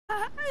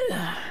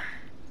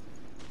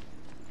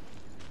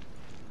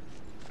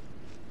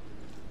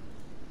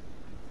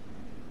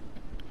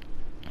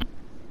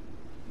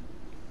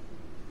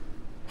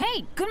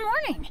Hey, good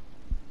morning!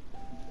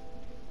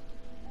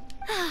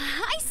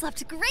 I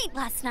slept great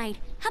last night.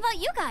 How about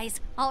you guys?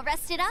 All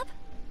rested up?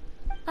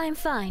 I'm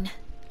fine,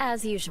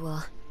 as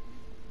usual.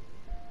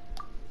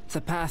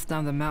 The path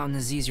down the mountain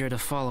is easier to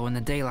follow in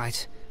the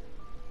daylight.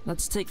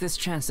 Let's take this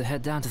chance to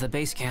head down to the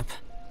base camp.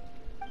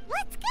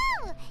 Let's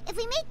go! If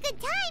we make good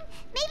time,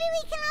 maybe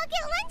we can all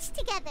get lunch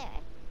together.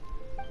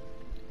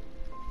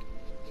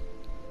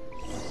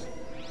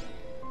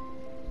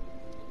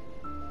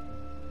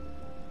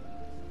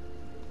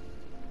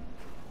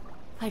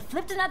 I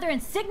flipped another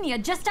insignia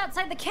just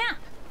outside the camp.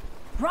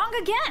 Wrong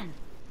again.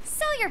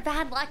 So your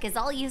bad luck is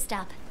all used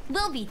up.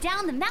 We'll be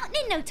down the mountain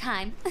in no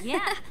time.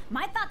 Yeah,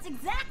 my thoughts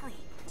exactly.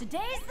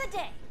 Today's the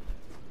day.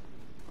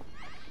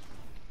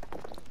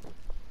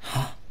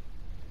 Huh?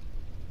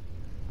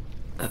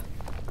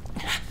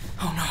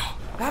 Oh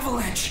no!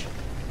 Avalanche!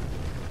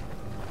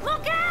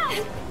 Look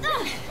out!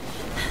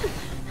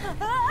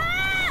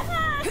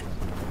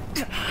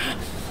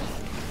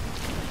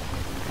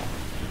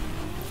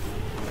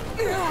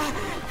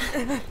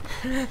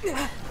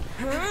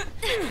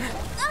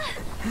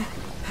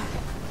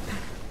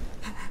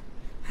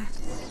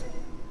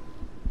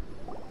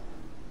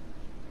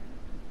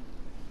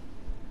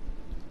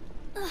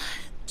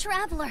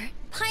 Traveler,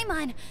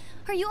 Paimon,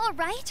 are you all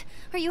right?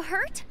 Are you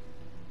hurt?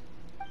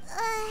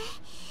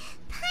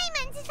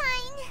 Paimon's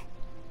fine.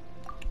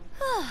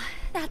 Oh,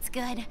 that's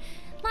good.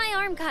 My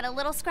arm got a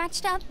little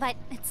scratched up, but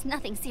it's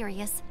nothing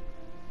serious.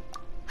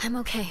 I'm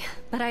okay,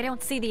 but I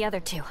don't see the other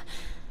two.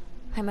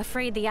 I'm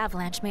afraid the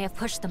avalanche may have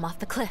pushed them off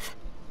the cliff.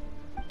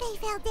 They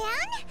fell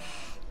down?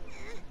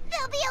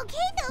 They'll be okay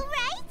though,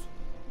 right?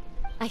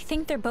 I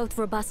think they're both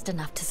robust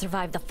enough to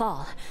survive the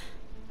fall.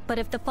 But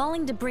if the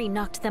falling debris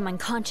knocked them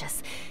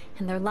unconscious,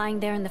 and they're lying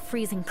there in the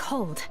freezing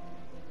cold,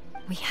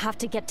 we have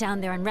to get down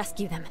there and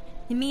rescue them,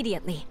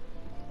 immediately.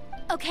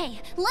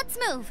 Okay, let's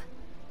move.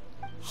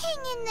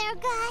 Hang in there,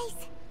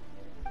 guys.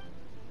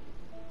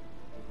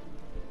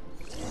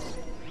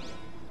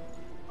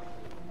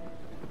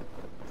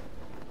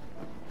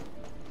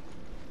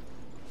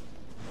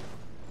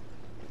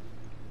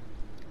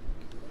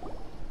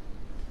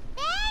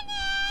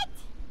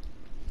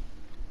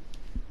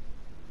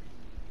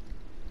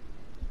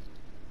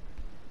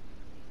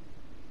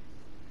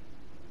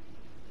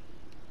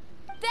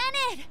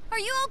 Bennett, are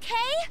you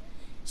okay?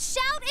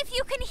 Shout if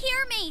you can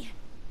hear me!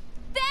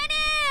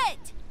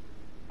 Bennett!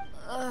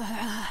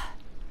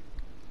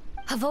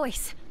 A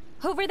voice!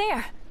 Over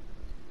there!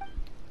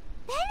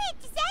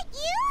 Bennett, is that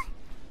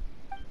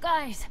you?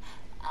 Guys,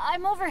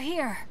 I'm over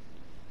here.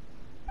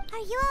 Are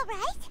you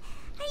alright?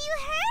 Are you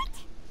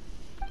hurt?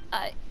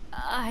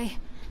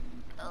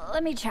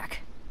 Let me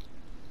check.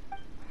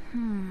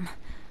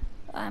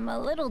 I'm a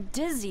little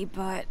dizzy,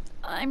 but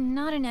I'm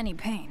not in any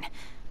pain.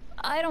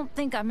 I don't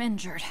think I'm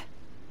injured.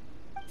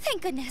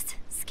 Thank goodness.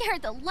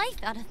 Scared the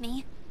life out of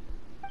me.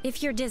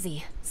 If you're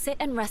dizzy, sit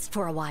and rest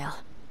for a while.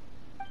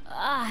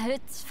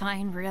 It's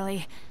fine,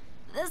 really.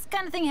 This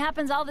kind of thing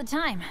happens all the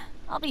time.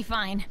 I'll be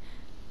fine.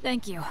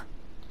 Thank you.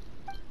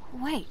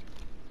 Wait,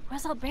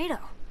 where's Albedo?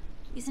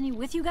 Isn't he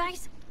with you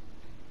guys?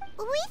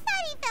 We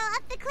thought he fell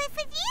off the cliff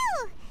with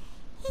you.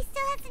 He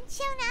still hasn't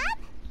shown up?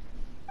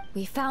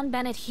 We found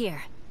Bennett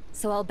here,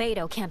 so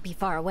Albedo can't be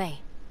far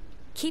away.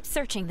 Keep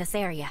searching this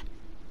area.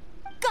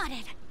 Got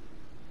it!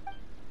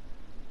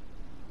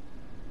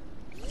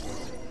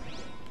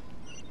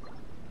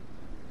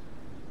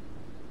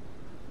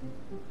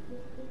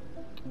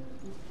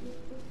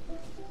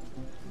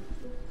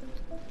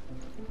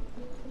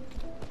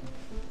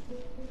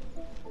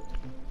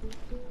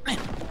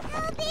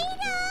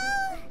 Albedo!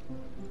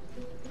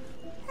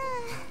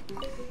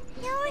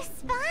 No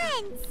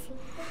response.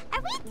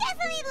 Are we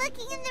definitely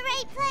looking in the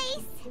right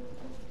place?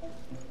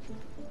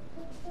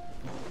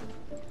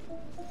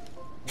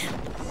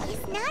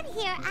 He's not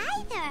here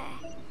either.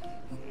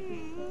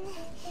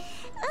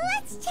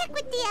 Let's check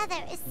with the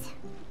others.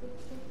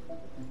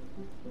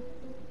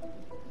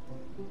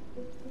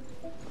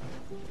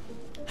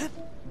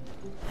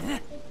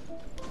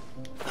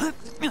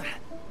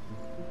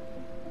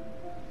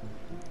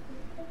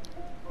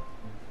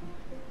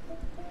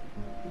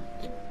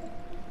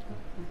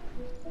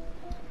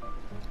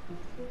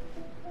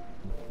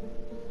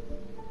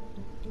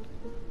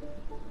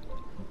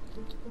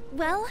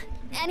 Well,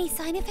 any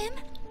sign of him?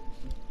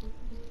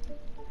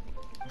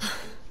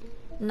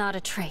 Not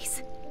a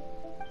trace.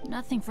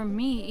 Nothing from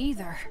me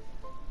either.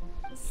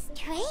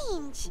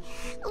 Strange.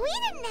 We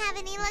didn't have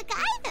any luck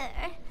either.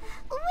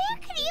 Where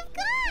could he have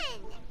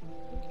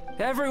gone?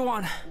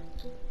 Everyone!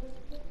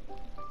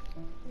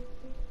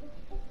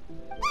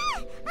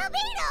 Ah!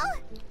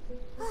 Albedo!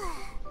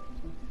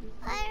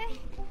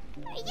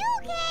 Are you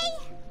okay?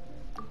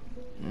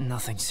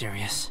 Nothing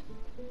serious.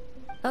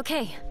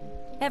 Okay,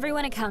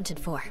 everyone accounted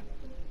for.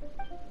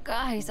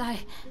 Guys, I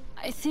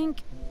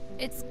think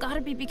it's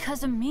gotta be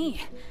because of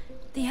me.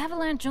 The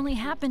avalanche only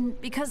happened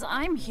because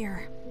I'm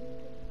here.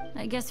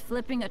 I guess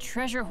flipping a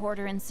treasure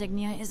hoarder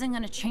insignia isn't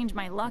gonna change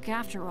my luck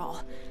after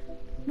all.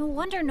 No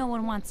wonder no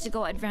one wants to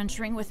go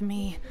adventuring with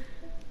me.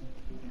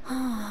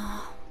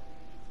 I'm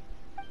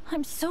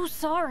so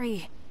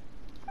sorry.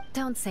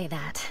 Don't say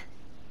that.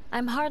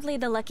 I'm hardly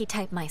the lucky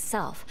type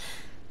myself,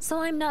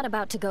 so I'm not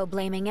about to go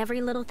blaming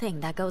every little thing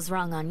that goes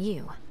wrong on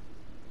you.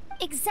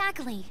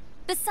 Exactly.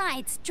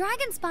 Besides,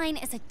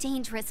 Dragonspine is a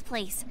dangerous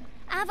place.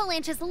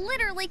 Avalanches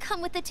literally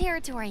come with the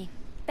territory.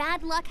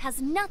 Bad luck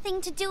has nothing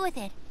to do with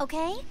it,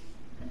 okay?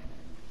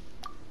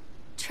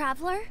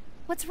 Traveler,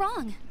 what's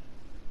wrong?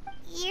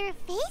 Your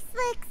face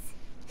looks...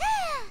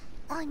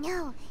 Oh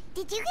no,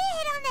 did you get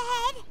hit on the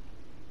head?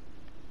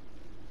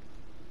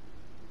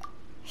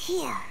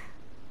 Phew.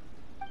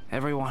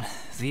 Everyone,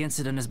 the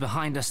incident is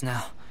behind us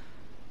now.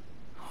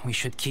 We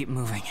should keep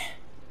moving.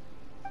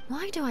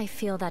 Why do I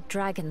feel that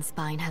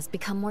Dragonspine has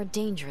become more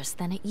dangerous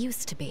than it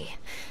used to be?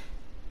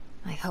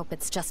 I hope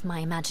it's just my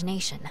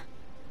imagination.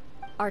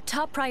 Our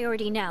top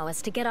priority now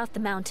is to get off the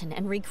mountain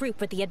and regroup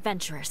with the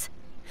adventurers.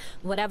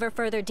 Whatever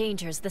further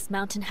dangers this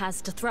mountain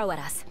has to throw at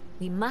us,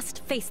 we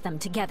must face them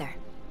together.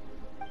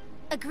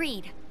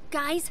 Agreed.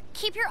 Guys,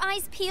 keep your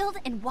eyes peeled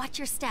and watch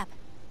your step.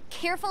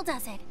 Careful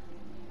does it.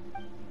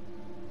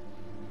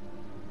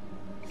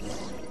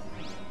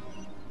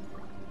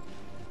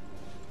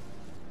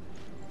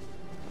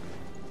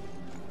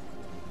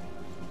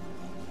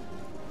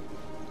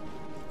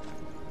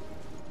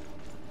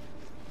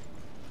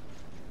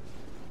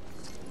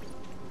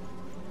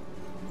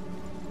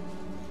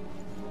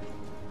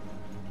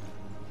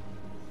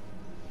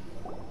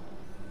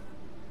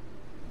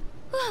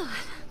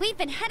 We've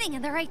been heading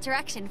in the right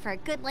direction for a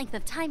good length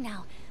of time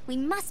now. We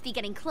must be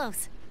getting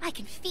close. I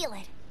can feel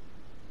it.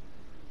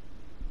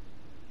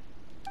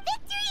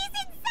 Victory is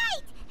in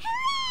sight!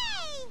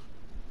 Hooray!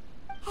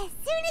 As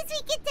soon as we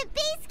get to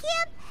base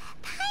camp,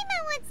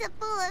 Paimon wants a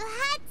bowl of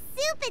hot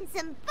soup and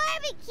some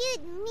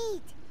barbecued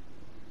meat.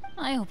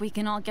 I hope we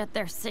can all get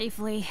there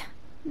safely.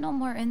 No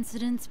more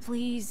incidents,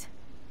 please.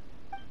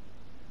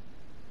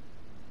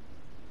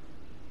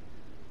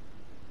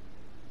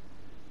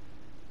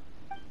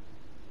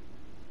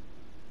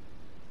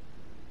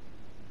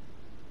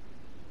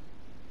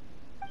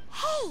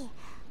 Hey,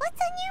 what's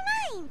on your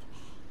mind?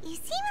 You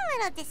seem a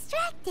little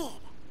distracted.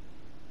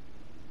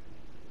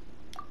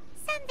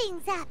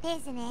 Something's up,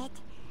 isn't it?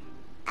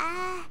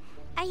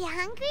 Are you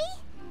hungry?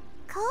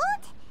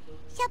 Cold?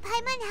 Shall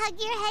Paimon hug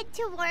your head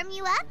to warm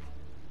you up?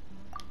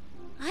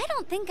 I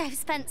don't think I've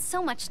spent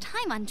so much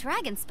time on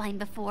Dragonspine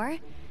before.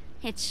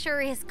 It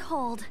sure is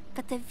cold,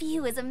 but the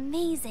view is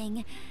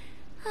amazing.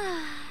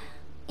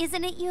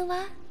 Isn't it,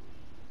 Eula?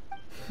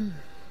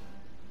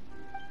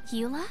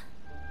 Eula?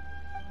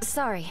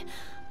 Sorry,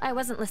 I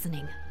wasn't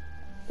listening.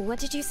 What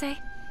did you say?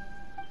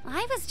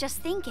 I was just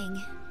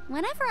thinking,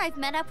 whenever I've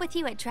met up with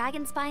you at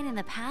Dragonspine in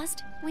the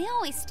past, we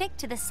always stick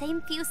to the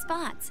same few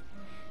spots.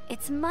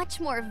 It's much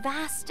more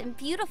vast and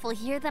beautiful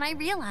here than I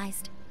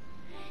realized.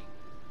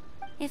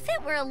 If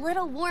it were a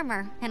little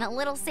warmer and a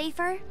little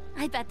safer,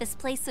 I bet this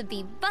place would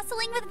be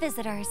bustling with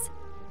visitors.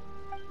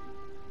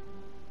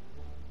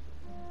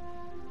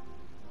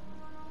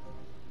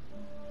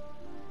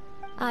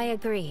 I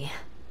agree.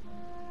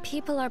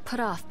 People are put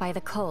off by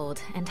the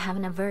cold and have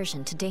an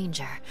aversion to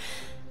danger.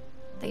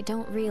 They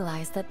don't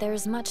realize that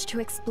there's much to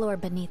explore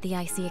beneath the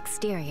icy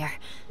exterior,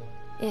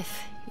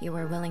 if you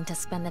were willing to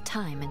spend the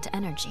time and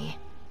energy.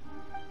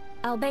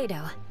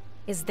 Albedo,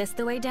 is this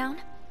the way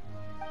down?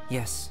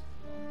 Yes.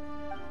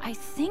 I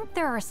think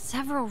there are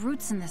several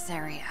routes in this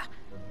area.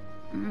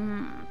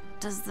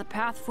 Does the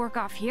path fork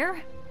off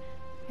here?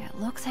 It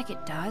looks like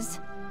it does.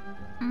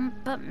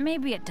 But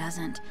maybe it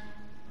doesn't.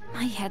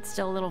 My head's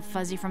still a little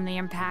fuzzy from the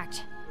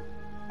impact.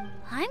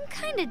 I'm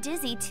kinda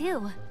dizzy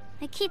too.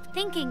 I keep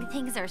thinking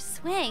things are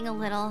swaying a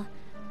little.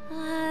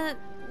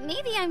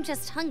 Maybe I'm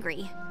just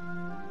hungry.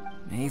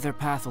 Either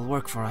path will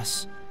work for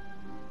us.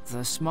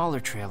 The smaller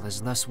trail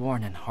is less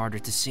worn and harder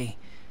to see,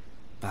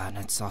 but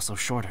it's also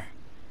shorter.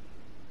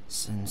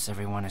 Since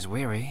everyone is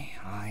weary,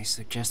 I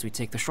suggest we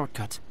take the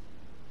shortcut.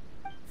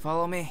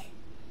 Follow me.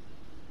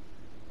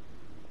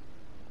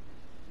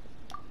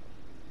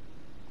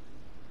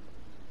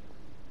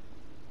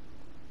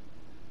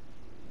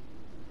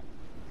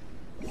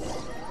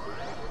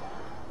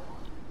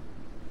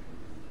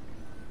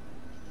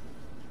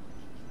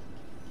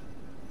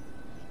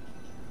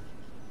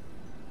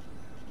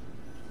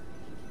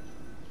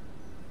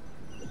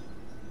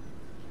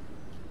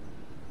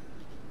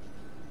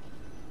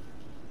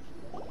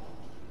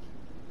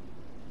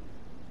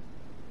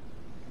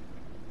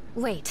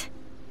 Wait.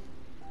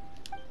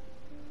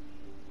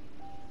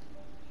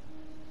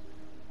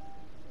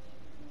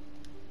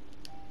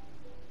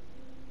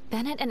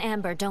 Bennett and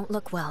Amber don't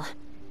look well.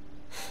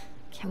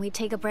 Can we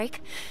take a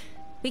break?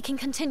 We can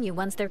continue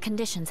once their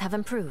conditions have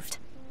improved.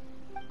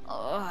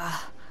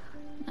 Ugh.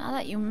 Now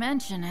that you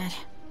mention it.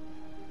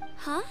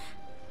 Huh?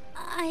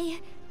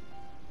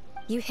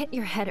 You hit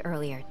your head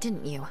earlier,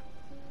 didn't you?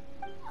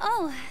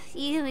 Oh,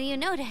 you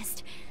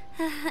noticed.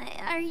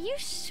 Are you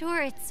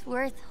sure it's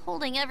worth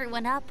holding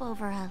everyone up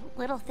over a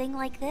little thing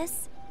like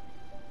this?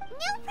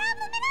 No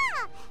problem at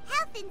all.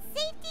 Health and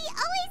safety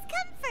always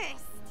come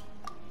first.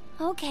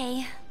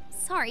 Okay.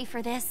 Sorry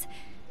for this.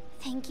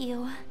 Thank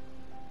you.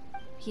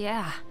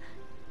 Yeah.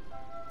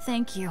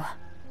 Thank you.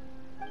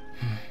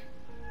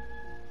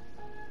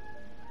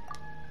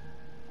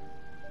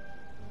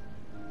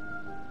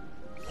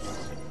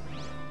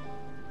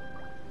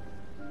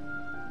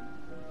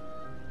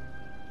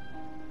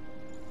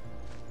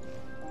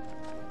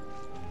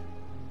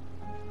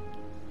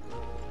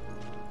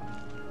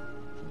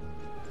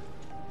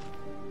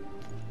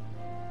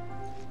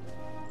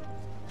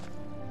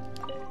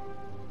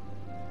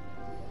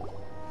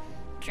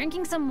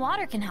 Drinking some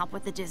water can help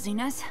with the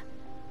dizziness.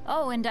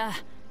 Oh, and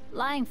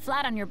lying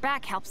flat on your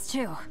back helps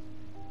too.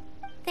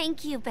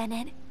 Thank you,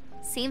 Bennett.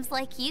 Seems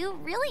like you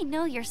really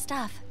know your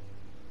stuff.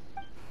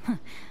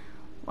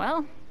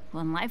 Well,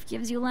 when life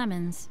gives you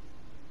lemons.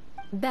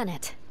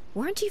 Bennett,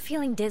 weren't you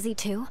feeling dizzy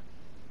too?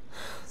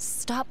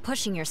 Stop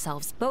pushing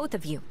yourselves, both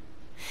of you.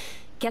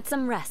 Get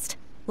some rest.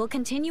 We'll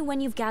continue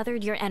when you've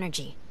gathered your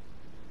energy.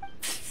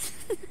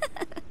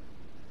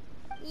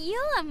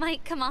 Eula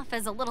might come off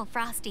as a little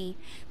frosty,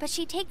 but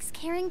she takes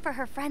caring for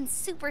her friends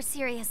super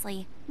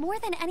seriously, more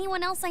than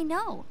anyone else I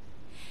know.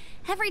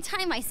 Every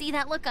time I see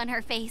that look on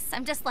her face,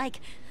 I'm just like,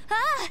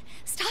 ah,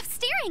 stop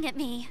staring at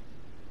me.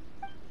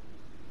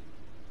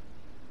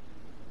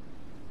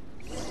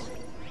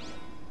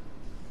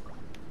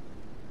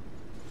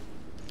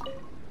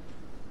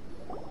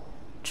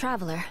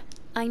 Traveler,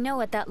 I know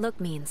what that look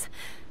means.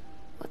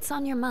 What's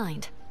on your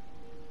mind?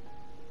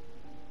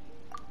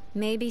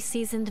 Maybe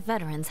seasoned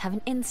veterans have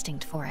an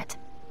instinct for it.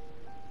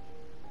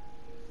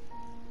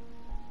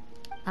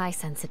 I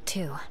sense it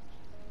too.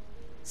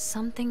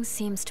 Something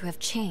seems to have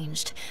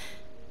changed,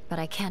 but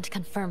I can't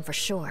confirm for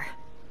sure.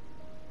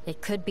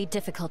 It could be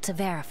difficult to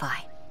verify.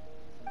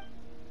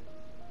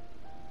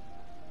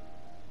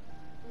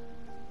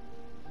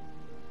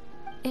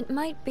 It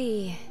might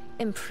be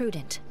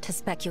imprudent to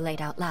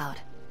speculate out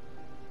loud,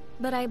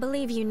 but I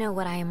believe you know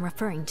what I am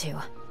referring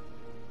to.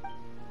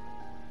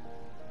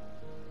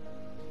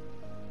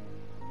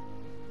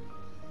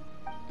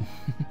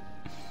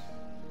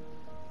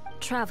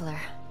 Traveler,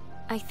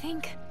 I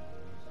think...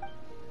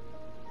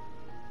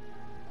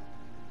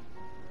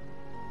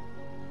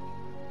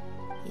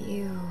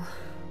 you...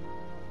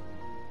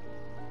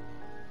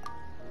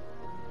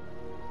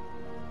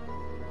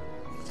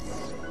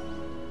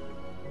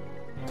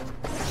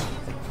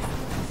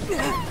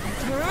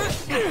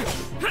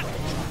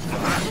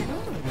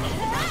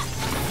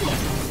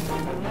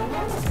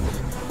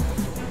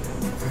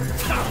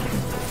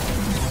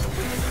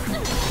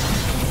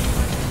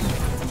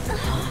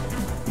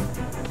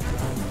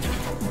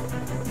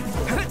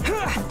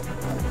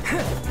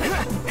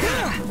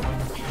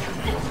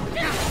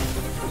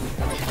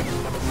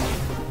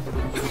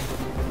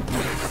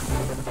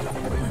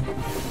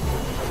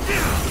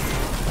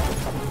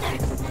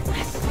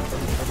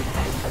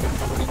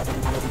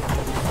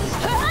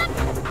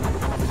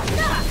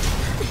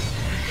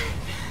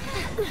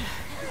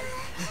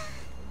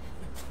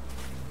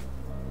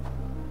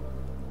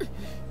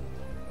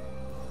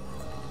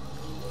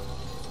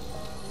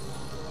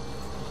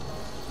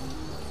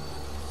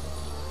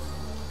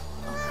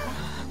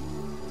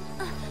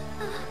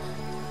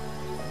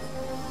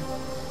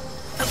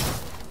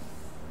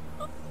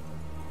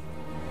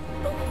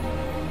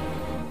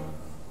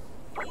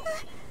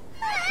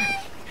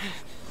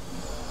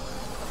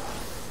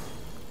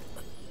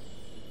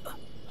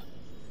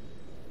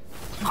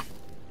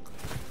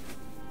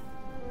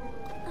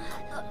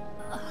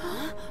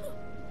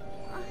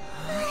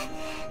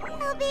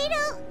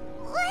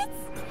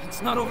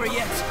 It's not over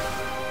yet.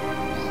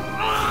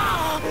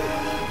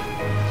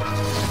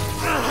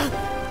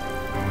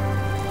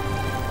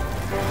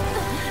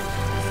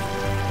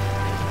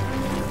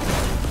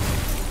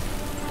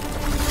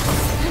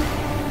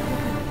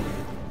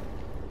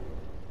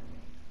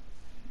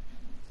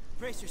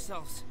 Brace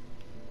yourselves.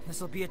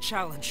 This'll be a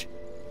challenge.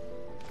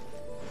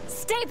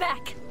 Stay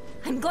back!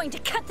 I'm going to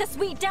cut this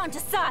weed down to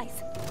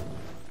size!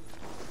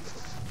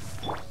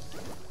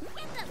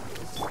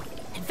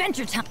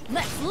 Adventure time!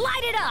 Let's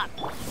light it up!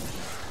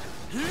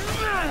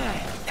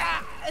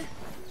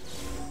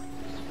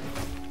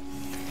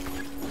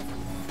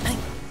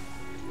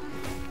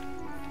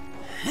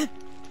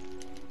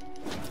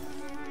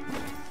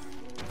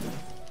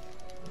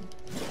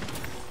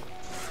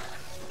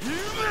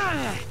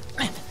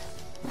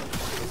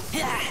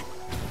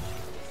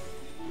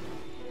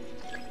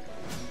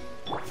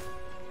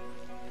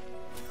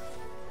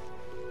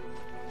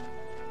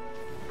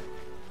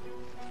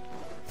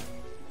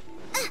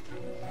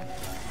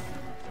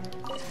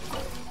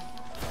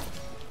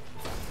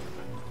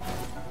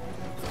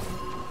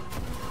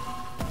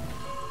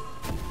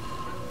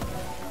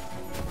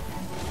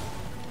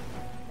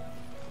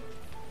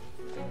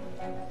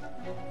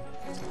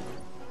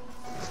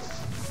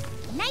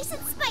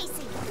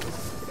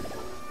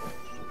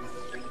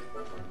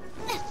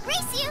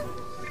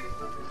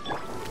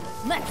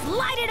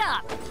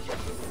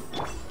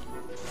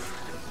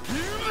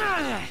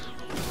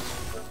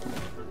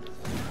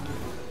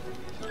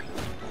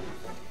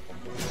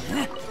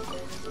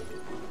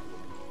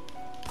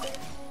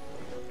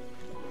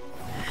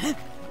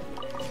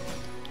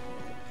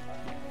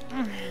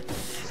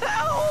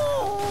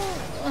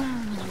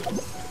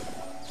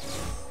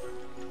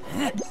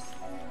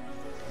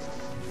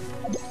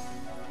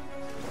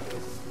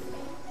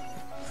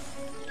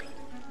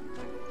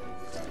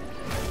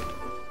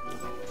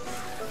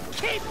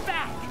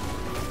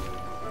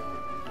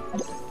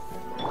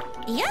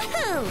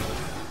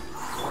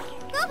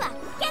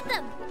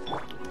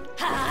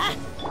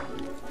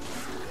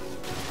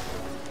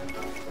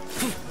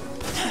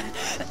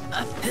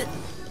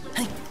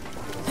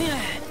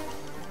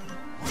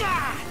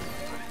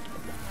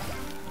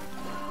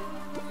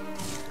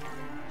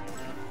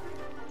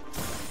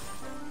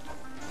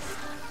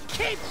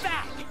 Keep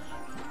back!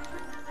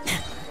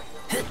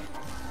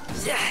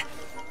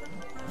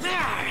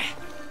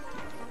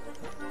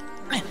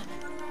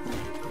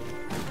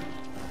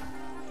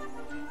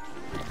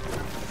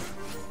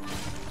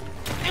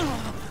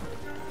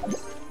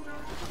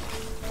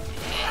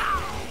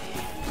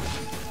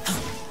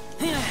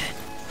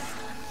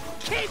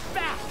 Keep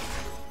back!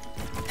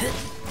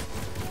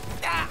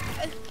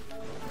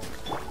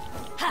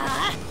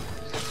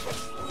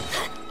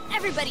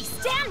 Everybody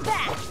stand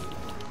back!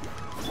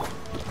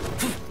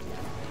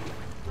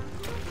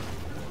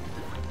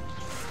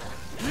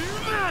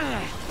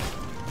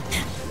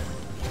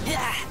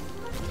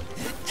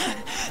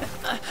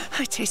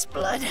 I taste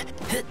blood.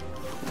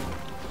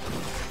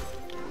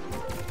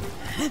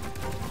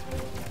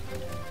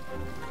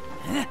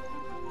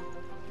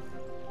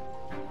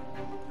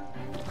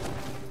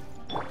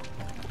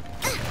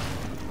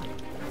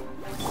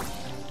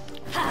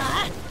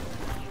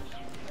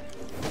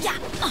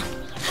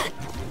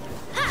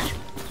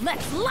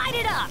 Let's light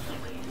it up!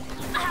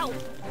 Ow!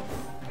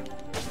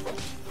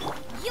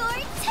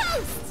 You're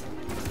toast!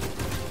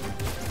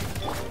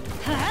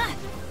 Huh?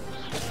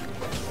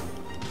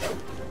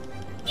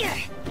 Yeah.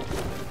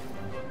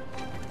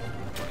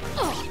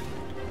 Oh.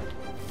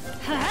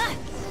 Huh?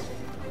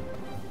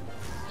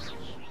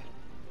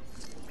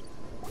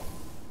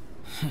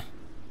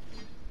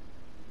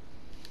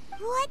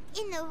 What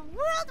in the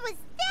world was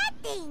that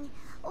thing?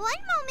 One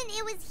moment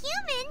it was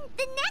human,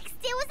 the next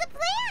it was a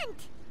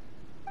plant!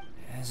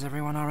 Is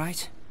everyone all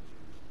right?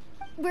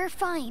 We're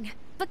fine.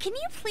 But can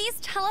you please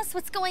tell us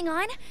what's going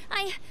on?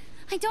 I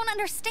don't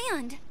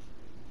understand.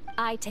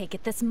 I take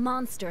it this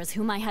monster is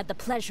whom I had the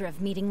pleasure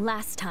of meeting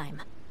last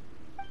time.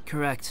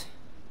 Correct.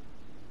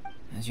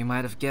 As you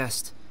might have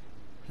guessed,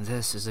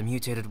 this is a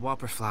mutated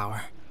whopper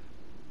flower.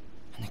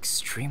 An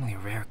extremely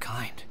rare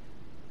kind.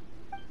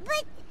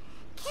 But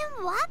can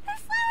whopper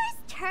flowers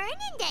turn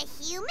into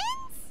humans?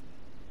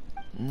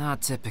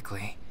 Not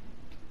typically,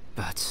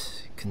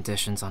 but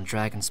conditions on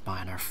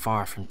Dragonspine are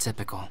far from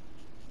typical.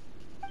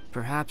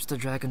 Perhaps the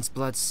dragon's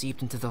blood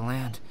seeped into the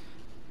land,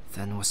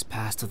 then was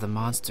passed to the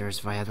monsters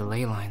via the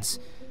ley lines,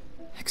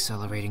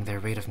 accelerating their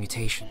rate of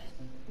mutation.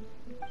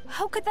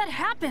 How could that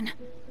happen?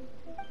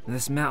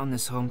 This mountain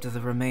is home to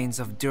the remains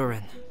of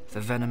Durin, the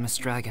venomous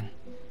dragon.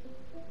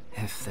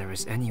 If there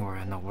is anywhere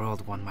in the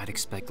world one might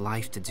expect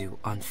life to do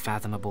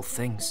unfathomable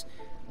things,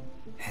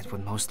 it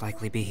would most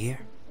likely be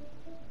here.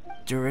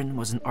 Durin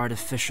was an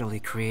artificially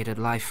created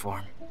life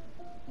form.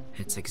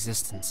 Its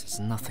existence is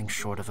nothing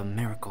short of a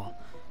miracle,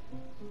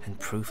 and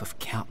proof of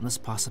countless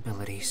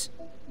possibilities.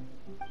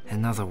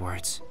 In other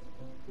words,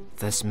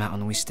 this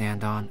mountain we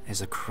stand on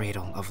is a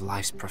cradle of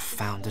life's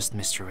profoundest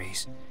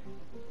mysteries.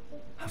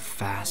 A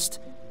vast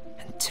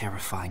and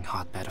terrifying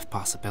hotbed of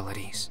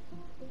possibilities.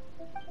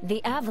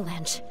 The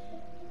avalanche.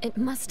 It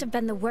must have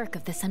been the work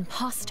of this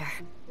imposter.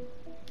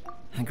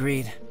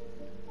 Agreed.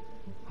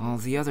 All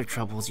the other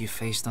troubles you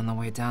faced on the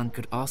way down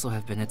could also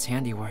have been its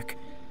handiwork.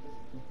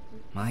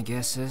 My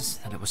guess is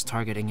that it was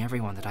targeting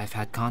everyone that I've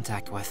had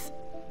contact with.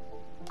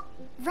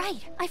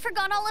 Right, I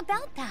forgot all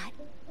about that.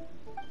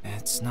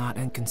 It's not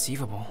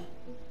inconceivable.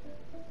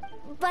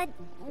 But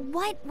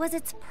what was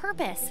its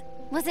purpose?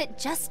 Was it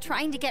just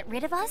trying to get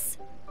rid of us?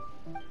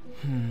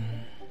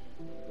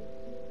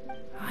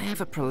 I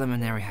have a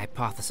preliminary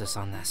hypothesis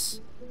on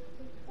this.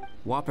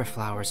 Whopper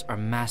flowers are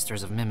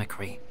masters of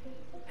mimicry,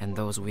 and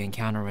those we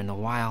encounter in the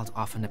wild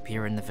often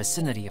appear in the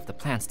vicinity of the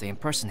plants they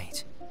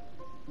impersonate.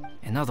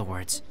 In other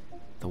words,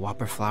 the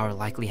whopper flower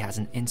likely has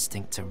an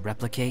instinct to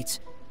replicate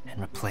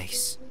and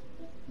replace.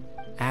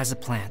 As a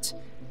plant,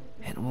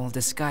 it will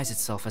disguise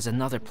itself as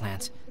another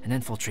plant and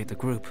infiltrate the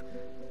group,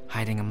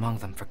 hiding among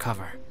them for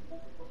cover.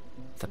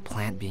 The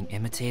plant being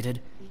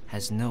imitated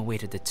has no way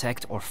to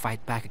detect or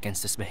fight back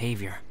against this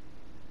behavior.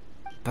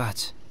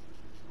 But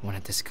when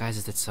it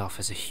disguises itself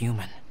as a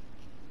human...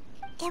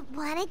 It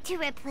wanted to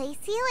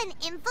replace you and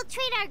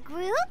infiltrate our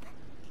group?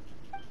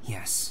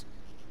 Yes.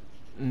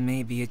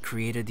 Maybe it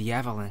created the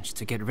avalanche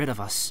to get rid of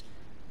us.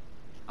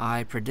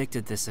 I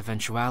predicted this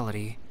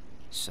eventuality,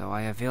 so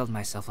I availed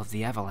myself of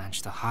the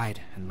avalanche to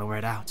hide and lure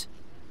it out.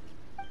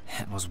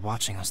 It was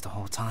watching us the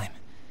whole time,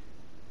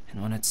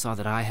 and when it saw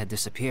that I had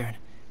disappeared,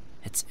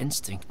 its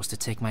instinct was to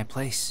take my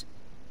place.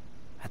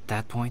 At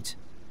that point,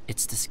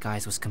 its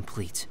disguise was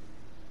complete,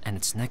 and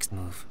its next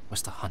move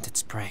was to hunt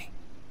its prey.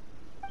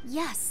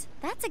 Yes,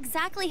 that's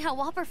exactly how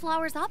whopper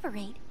flowers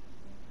operate.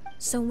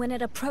 So when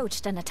it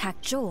approached and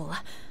attacked Joel,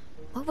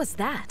 what was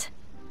that?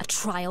 A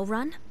trial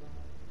run?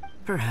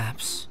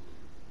 Perhaps.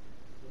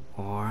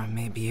 Or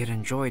maybe it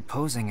enjoyed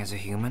posing as a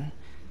human,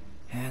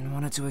 and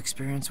wanted to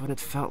experience what it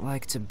felt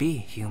like to be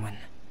human.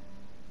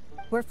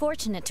 We're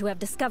fortunate to have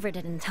discovered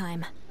it in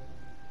time.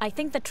 I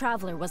think the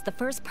Traveler was the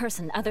first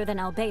person other than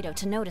Albedo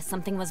to notice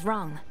something was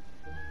wrong.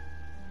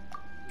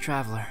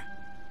 Traveler,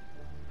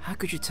 how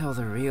could you tell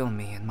the real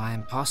me and my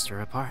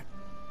imposter apart?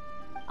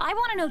 I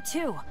want to know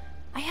too.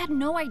 I had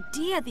no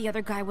idea the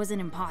other guy was an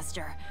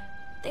imposter.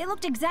 They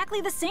looked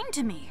exactly the same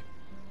to me.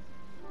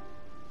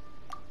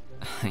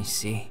 I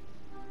see.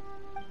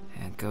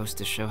 It goes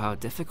to show how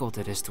difficult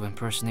it is to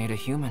impersonate a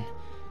human.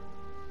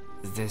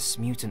 This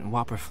mutant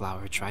whopper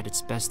flower tried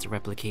its best to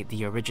replicate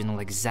the original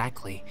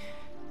exactly,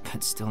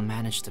 but still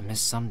managed to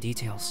miss some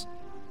details.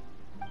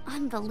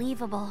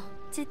 Unbelievable.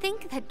 To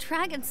think that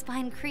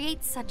Dragonspine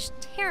creates such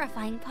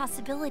terrifying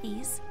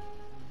possibilities.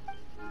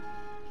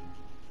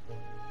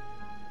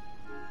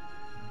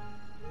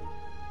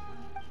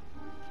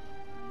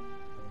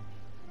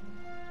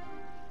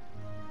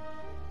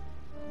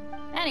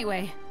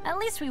 Anyway, at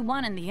least we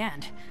won in the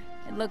end.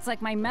 It looks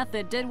like my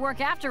method did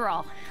work after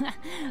all.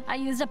 I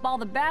used up all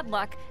the bad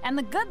luck, and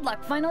the good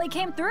luck finally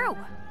came through.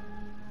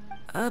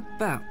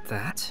 About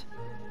that.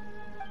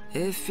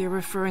 If you're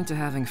referring to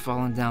having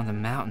fallen down the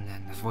mountain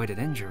and avoided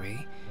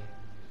injury,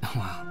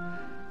 well,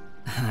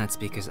 that's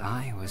because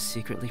I was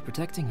secretly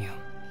protecting you.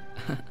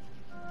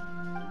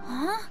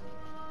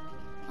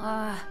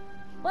 Huh?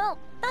 Well,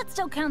 that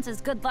still counts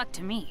as good luck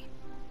to me.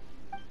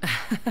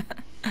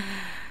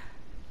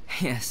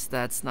 Yes,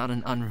 that's not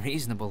an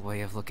unreasonable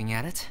way of looking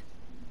at it.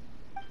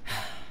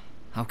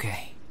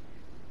 Okay.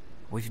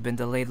 We've been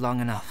delayed long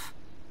enough.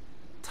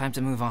 Time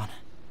to move on.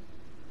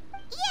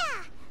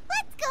 Yeah,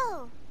 let's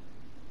go!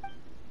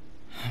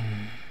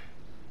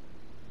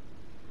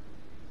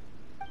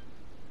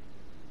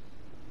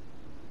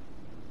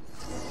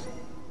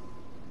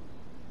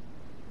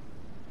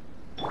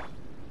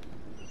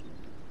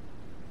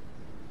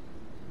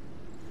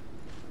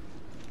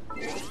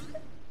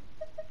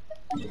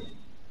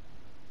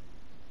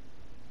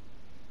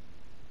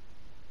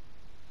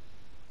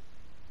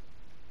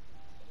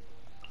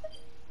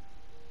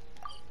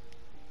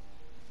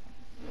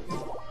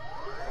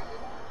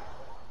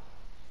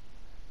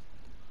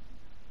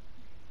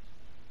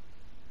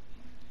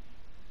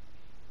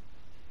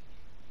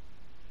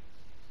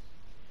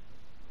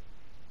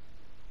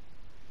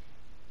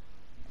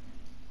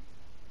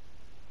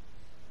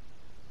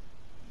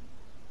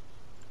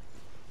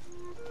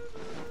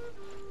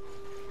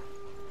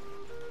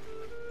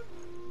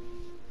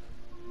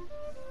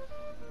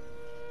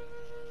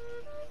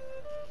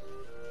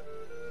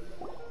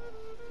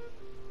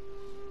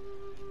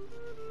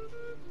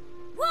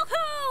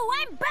 Woohoo!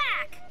 I'm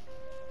back!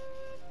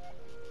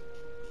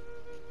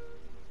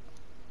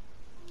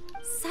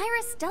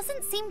 Cyrus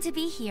doesn't seem to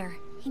be here.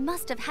 He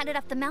must have headed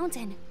up the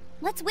mountain.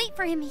 Let's wait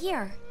for him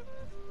here.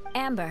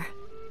 Amber,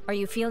 are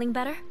you feeling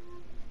better?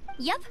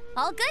 Yep,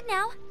 all good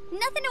now.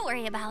 Nothing to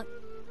worry about.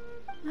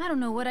 I don't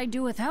know what I'd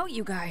do without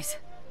you guys.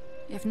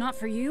 If not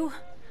for you,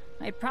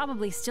 I'd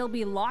probably still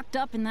be locked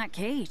up in that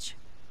cage.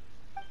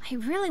 I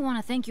really want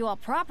to thank you all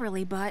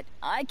properly, but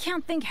I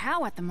can't think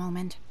how at the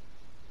moment.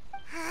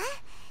 Huh?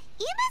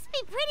 You must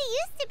be pretty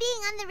used to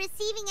being on the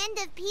receiving end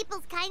of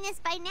people's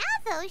kindness by now,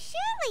 though,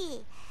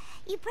 surely.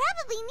 You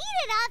probably need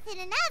it often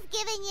enough,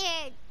 given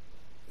your...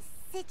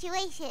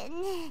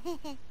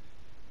 situation.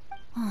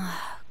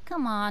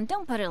 Come on,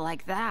 don't put it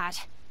like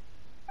that.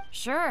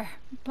 Sure,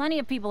 plenty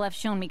of people have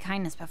shown me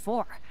kindness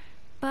before,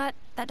 but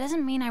that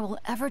doesn't mean I will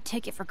ever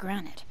take it for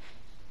granted.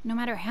 No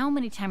matter how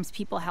many times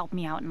people help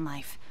me out in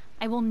life,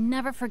 I will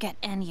never forget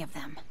any of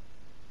them.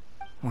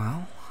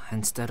 Well,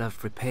 instead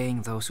of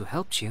repaying those who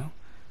helped you,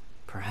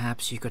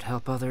 perhaps you could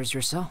help others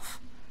yourself.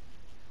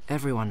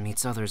 Everyone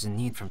meets others in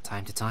need from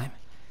time to time.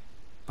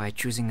 By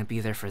choosing to be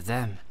there for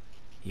them,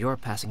 you're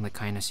passing the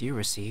kindness you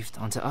received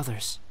on to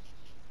others.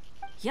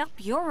 Yep,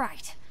 you're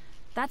right.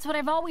 That's what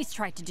I've always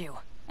tried to do,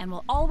 and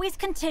will always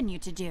continue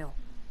to do.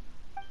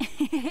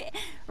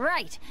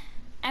 Right.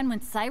 And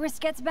when Cyrus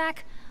gets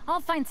back,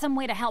 I'll find some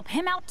way to help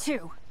him out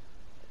too.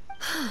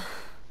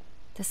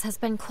 This has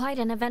been quite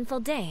an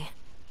eventful day.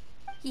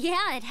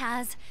 Yeah, it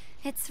has.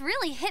 It's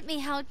really hit me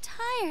how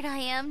tired I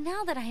am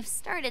now that I've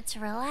started to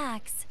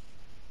relax.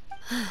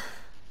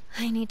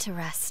 I need to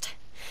rest.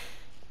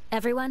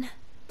 Everyone,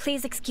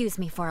 please excuse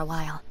me for a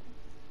while.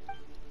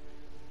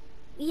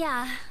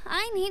 Yeah,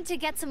 I need to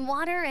get some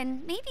water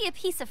and maybe a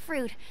piece of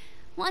fruit.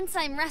 Once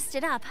I'm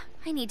rested up,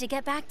 I need to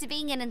get back to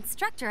being an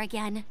instructor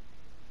again.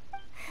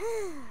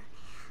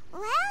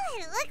 Well,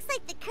 it looks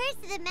like the curse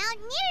of the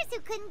mountaineers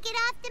who couldn't get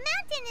off the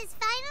mountain is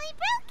finally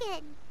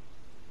broken.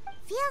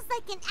 Feels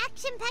like an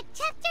action-packed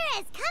chapter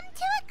has come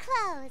to a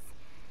close.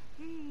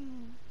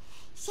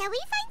 Shall we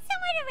find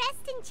somewhere to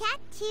rest and chat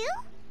too?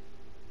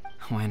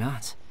 Why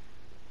not?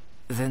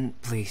 Then,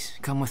 please,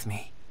 come with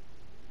me.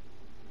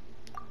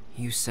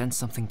 You sensed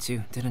something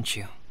too, didn't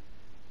you?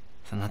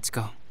 Then let's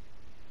go.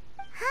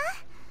 Huh?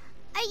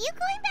 Are you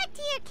going back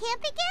to your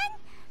camp again?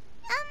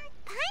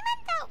 Paimon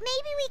thought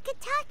maybe we could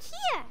talk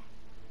here.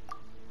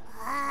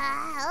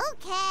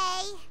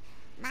 Okay.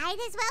 Might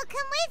as well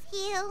come with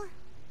you.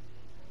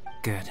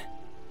 Good.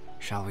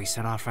 Shall we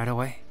set off right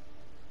away?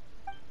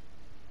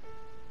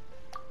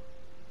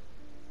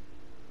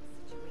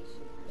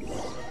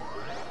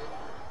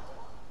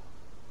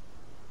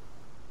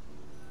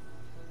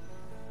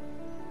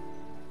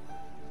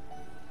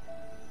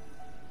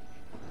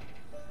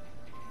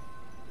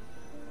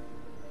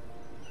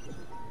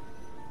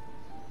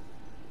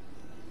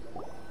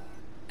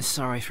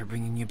 Sorry for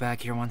bringing you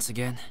back here once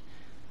again.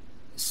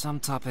 Some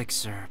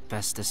topics are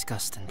best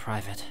discussed in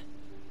private.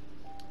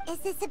 Is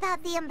this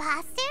about the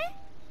imposter?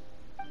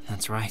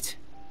 That's right.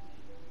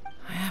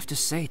 I have to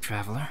say,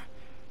 Traveler,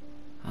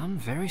 I'm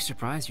very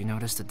surprised you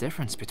noticed the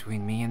difference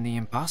between me and the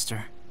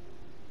imposter.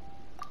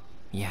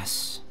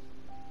 Yes,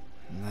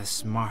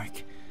 this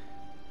mark.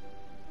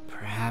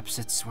 Perhaps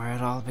it's where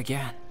it all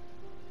began.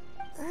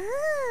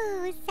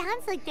 Ooh,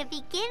 sounds like the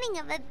beginning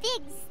of a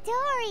big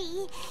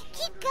story.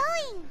 Keep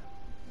going.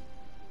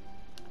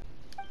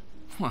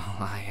 Well,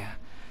 I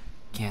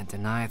can't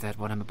deny that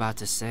what I'm about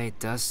to say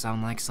does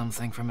sound like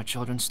something from a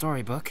children's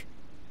storybook.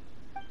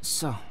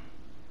 So,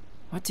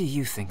 what do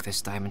you think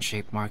this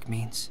diamond-shaped mark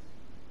means?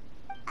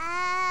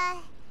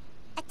 A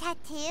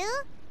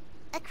tattoo?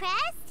 A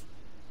crest?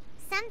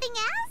 Something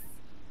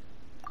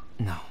else?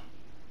 No.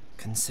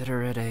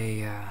 Consider it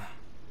a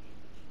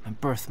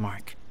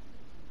birthmark.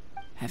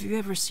 Have you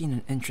ever seen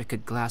an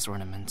intricate glass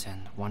ornament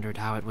and wondered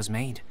how it was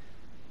made?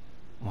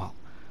 Well,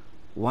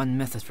 one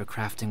method for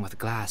crafting with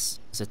glass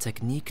is a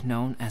technique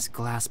known as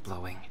glass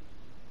blowing.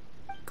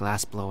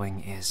 Glass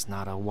blowing is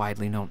not a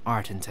widely known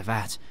art in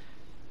Teyvat.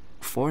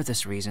 For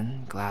this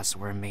reason,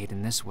 glassware made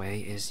in this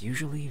way is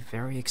usually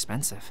very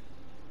expensive.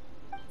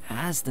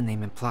 As the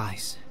name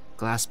implies,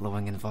 glass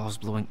blowing involves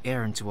blowing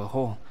air into a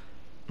hole,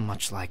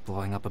 much like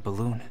blowing up a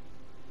balloon.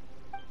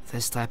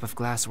 This type of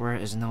glassware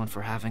is known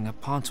for having a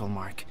pontal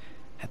mark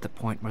at the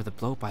point where the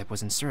blowpipe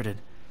was inserted,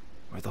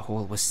 where the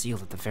hole was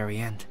sealed at the very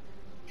end.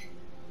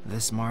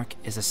 This mark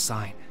is a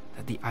sign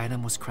that the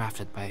item was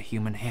crafted by a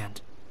human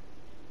hand.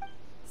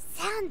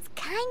 Sounds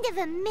kind of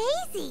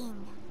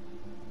amazing.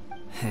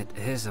 It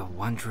is a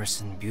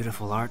wondrous and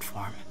beautiful art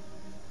form.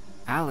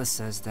 Alice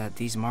says that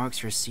these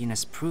marks are seen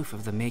as proof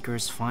of the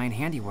maker's fine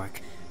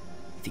handiwork,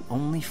 the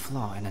only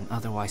flaw in an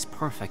otherwise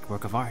perfect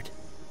work of art.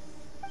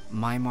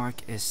 My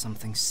mark is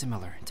something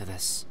similar to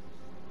this.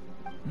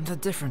 The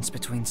difference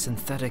between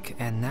synthetic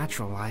and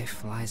natural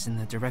life lies in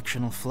the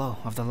directional flow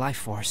of the life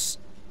force.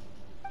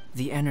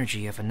 The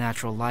energy of a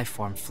natural life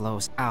form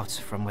flows out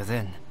from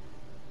within.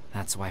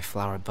 That's why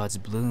flower buds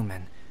bloom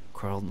and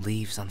curled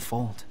leaves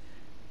unfold.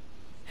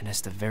 And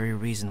it's the very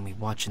reason we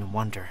watch and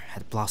wonder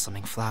at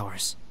blossoming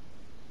flowers.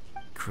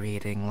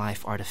 Creating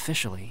life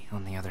artificially,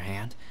 on the other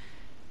hand,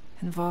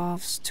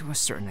 involves, to a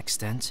certain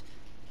extent,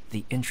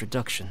 the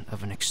introduction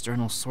of an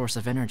external source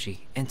of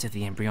energy into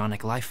the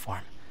embryonic life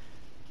form.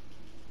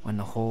 When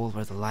the hole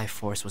where the life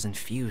force was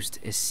infused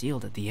is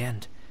sealed at the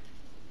end,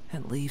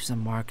 it leaves a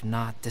mark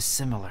not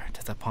dissimilar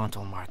to the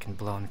pontal mark in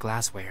blown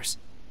glasswares.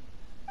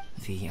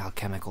 The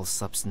alchemical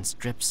substance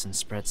drips and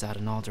spreads out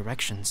in all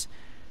directions,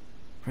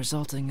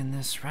 resulting in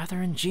this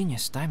rather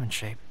ingenious diamond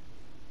shape.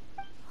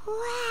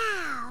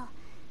 Wow!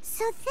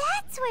 So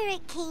that's where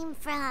it came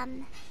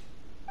from.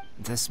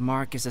 This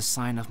mark is a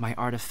sign of my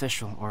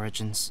artificial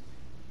origins,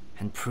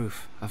 and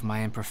proof of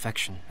my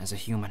imperfection as a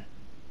human.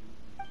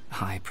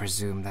 I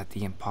presume that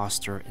the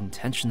impostor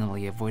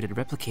intentionally avoided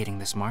replicating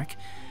this mark,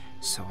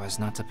 so as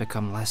not to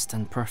become less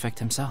than perfect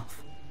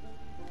himself.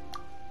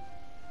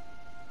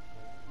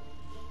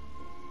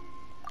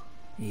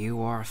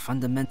 You are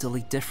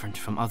fundamentally different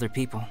from other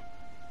people.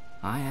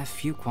 I have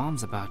few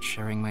qualms about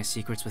sharing my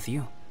secrets with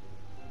you.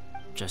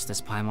 Just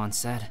as Paimon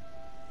said,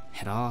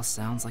 it all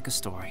sounds like a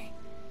story.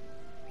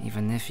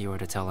 Even if you were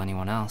to tell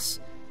anyone else,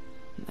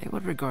 they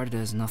would regard it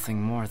as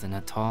nothing more than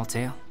a tall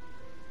tale.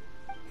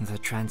 The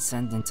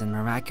transcendent and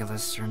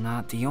miraculous are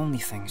not the only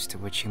things to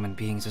which human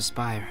beings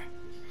aspire.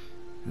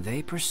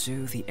 They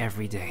pursue the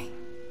everyday,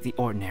 the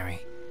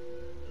ordinary,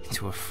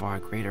 to a far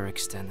greater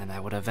extent than I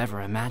would have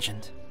ever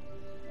imagined.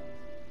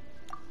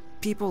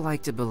 People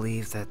like to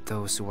believe that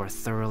those who are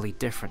thoroughly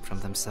different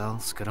from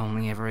themselves could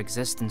only ever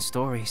exist in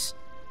stories.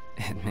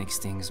 It makes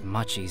things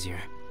much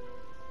easier.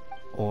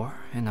 Or,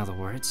 in other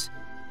words,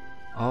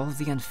 all of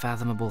the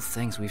unfathomable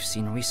things we've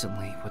seen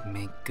recently would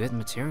make good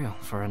material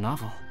for a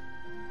novel.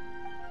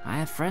 I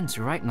have friends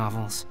who write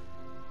novels.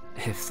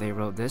 If they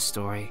wrote this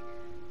story,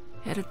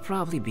 it'd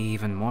probably be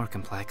even more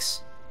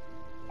complex.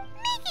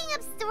 Making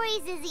up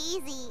stories is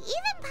easy.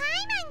 Even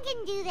Paimon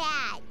can do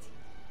that.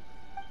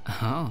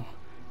 Oh.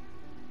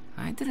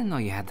 I didn't know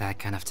you had that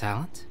kind of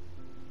talent.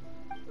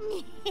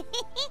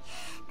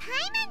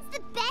 Paimon's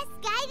the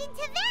best guide in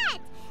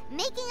Teyvat.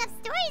 Making up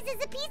stories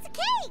is a piece of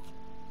cake.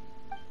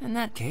 In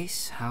that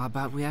case, how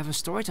about we have a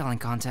storytelling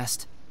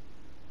contest?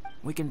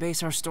 We can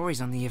base our stories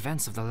on the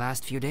events of the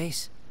last few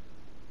days.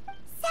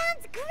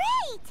 Sounds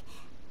great!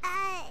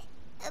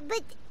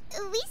 But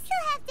we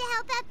still have to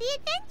help out the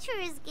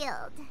Adventurers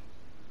Guild.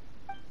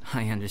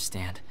 I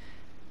understand.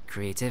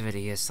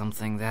 Creativity is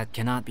something that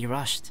cannot be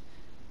rushed.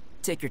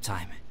 Take your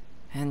time,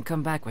 and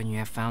come back when you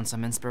have found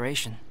some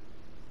inspiration.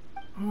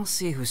 We'll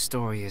see whose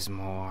story is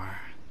more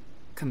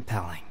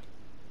compelling.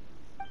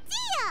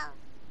 Deal!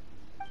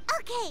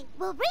 Okay,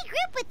 we'll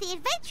regroup with the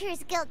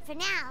Adventurers Guild for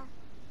now.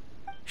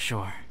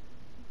 Sure.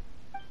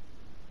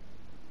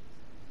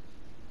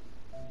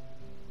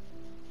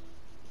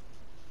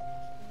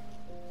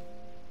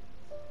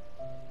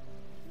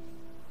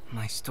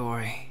 My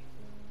story.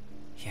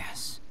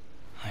 Yes,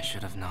 I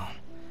should have known.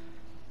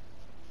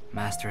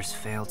 Master's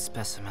failed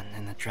specimen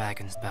in the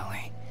dragon's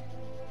belly.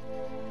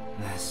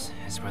 This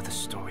is where the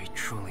story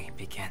truly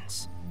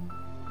begins.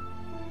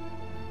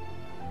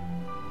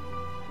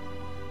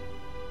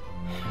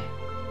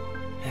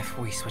 If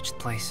we switched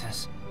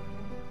places,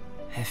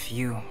 if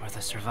you were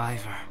the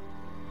survivor,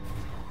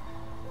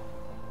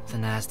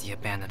 then as the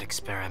abandoned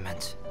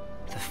experiment,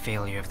 the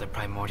failure of the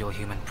primordial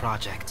human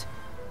project,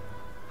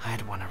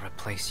 I'd want to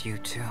replace you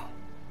too.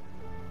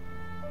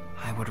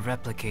 I would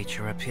replicate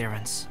your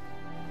appearance,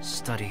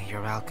 study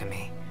your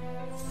alchemy,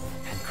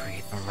 and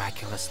create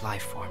miraculous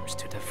life forms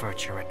to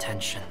divert your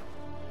attention.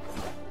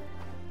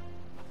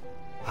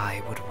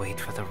 I would wait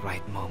for the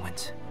right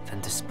moment,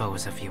 then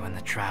dispose of you and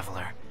the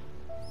Traveler,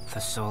 the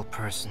sole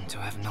person to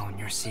have known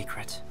your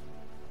secret.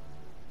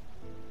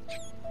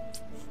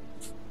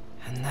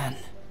 And then,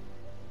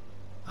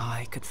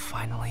 I could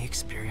finally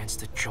experience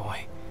the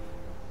joy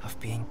of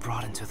being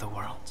brought into the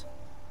world.